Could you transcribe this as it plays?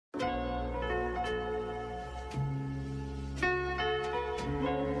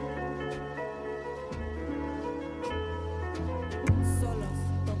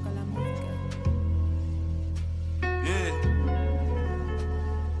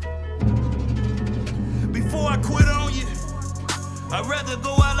quit on you, I'd rather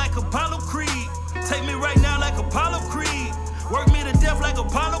go out like Apollo Creed. Take me right now like Apollo Creed. Work me to death like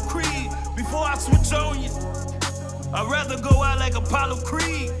Apollo Creed. Before I switch on you, I'd rather go out like Apollo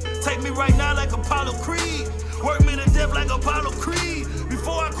Creed. Take me right now like Apollo Creed. Work me to death like Apollo Creed.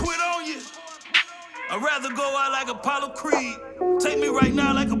 Before I quit on you, I'd rather go out like Apollo Creed. Take me right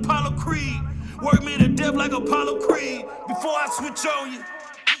now like Apollo Creed. Work me to death like Apollo Creed. Before I switch on you,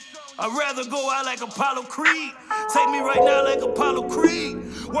 I'd rather go out like Apollo Creed. Take me right now like Apollo Creed.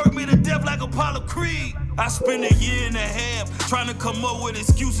 Work me to death like Apollo Creed. I spent a year and a half trying to come up with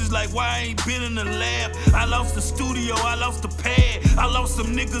excuses like why I ain't been in the lab. I lost the studio, I lost the pad. I lost some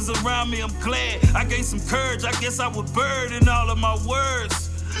niggas around me, I'm glad. I gained some courage, I guess I was bird in all of my words.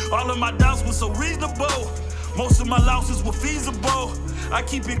 All of my doubts were so reasonable. Most of my losses were feasible. I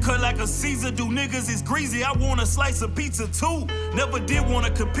keep it cut like a Caesar. Do niggas is greasy, I want a slice of pizza too. Never did want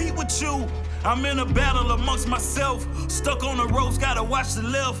to compete with you. I'm in a battle amongst myself. Stuck on the ropes, gotta watch the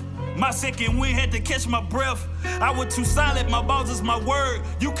left. My second win had to catch my breath. I was too silent, my balls is my word.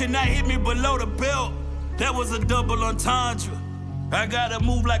 You cannot hit me below the belt. That was a double entendre. I gotta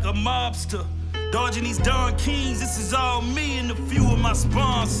move like a mobster. Dodging these darn kings, this is all me and a few of my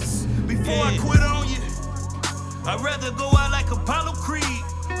sponsors. Before I quit on you, I'd rather go out like Apollo Creed.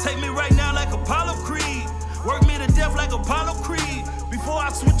 Take me right now like Apollo Creed. Work me to death like Apollo Creed. Before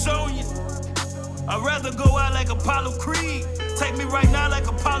I switch on you, I'd rather go out like Apollo Creed. Take me right now like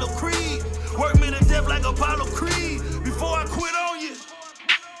Apollo Creed. Work me to death like Apollo Creed. Before I quit on you,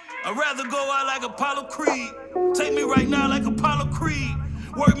 I'd rather go out like Apollo Creed. Take me right now like Apollo Creed.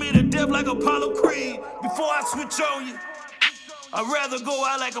 Work me to death like Apollo Creed. Before I switch on you, I'd rather go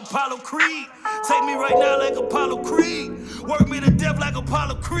out like Apollo Creed. Take me right now like Apollo Creed. Work me to death like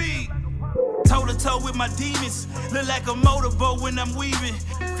Apollo Creed. Toe to toe with my demons. Look like a motorboat when I'm weaving.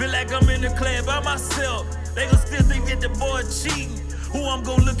 Feel like I'm in the club by myself. They gon' still think that the boy cheating. Who I'm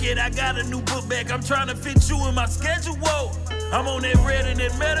gon' look at? I got a new book back. I'm trying to fit you in my schedule. I'm on that red and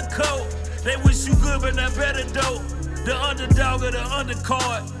that medical. They wish you good, but not better though. The underdog or the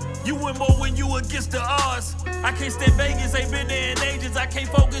undercard. You win more when you against the odds. I can't stand Vegas, ain't been there in ages. I can't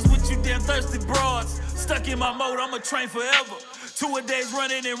focus with you damn thirsty broads. Stuck in my mode, I'ma train forever. 2 a days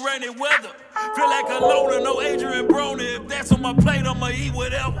running in rainy weather. Feel like a loner, no Adrian Broner. If that's on my plate, I'ma eat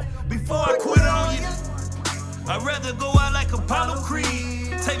whatever. Before I quit on you, I'd rather go out like Apollo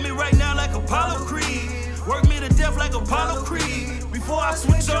Creed. Take me right now like Apollo Creed. Work me to death like Apollo Creed. Before I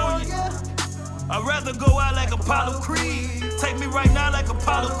switch on you, I'd rather go out like Apollo Creed. Take me right now like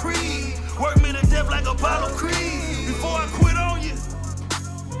Apollo Creed. Work me to death like Apollo Creed. Before I quit on you,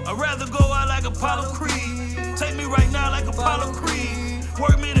 I'd rather go out like Apollo Creed. Take me right now like Apollo Creed.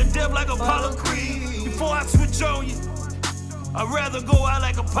 Work me to death like Apollo Creed. Before I switch on you, I'd rather go out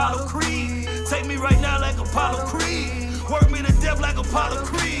like Apollo Creed. Take me right now like Apollo Creed. Work me to death like Apollo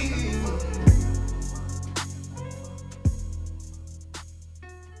Creed.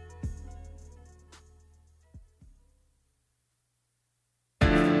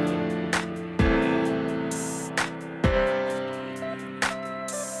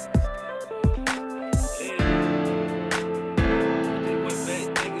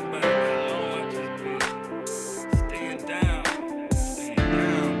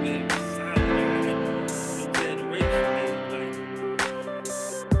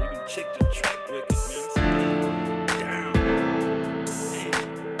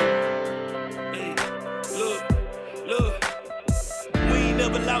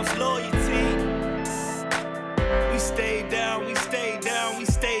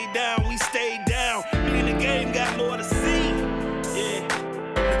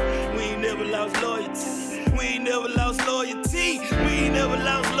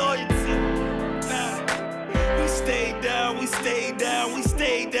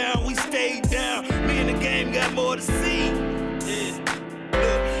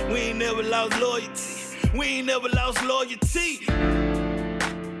 We ain't never lost loyalty.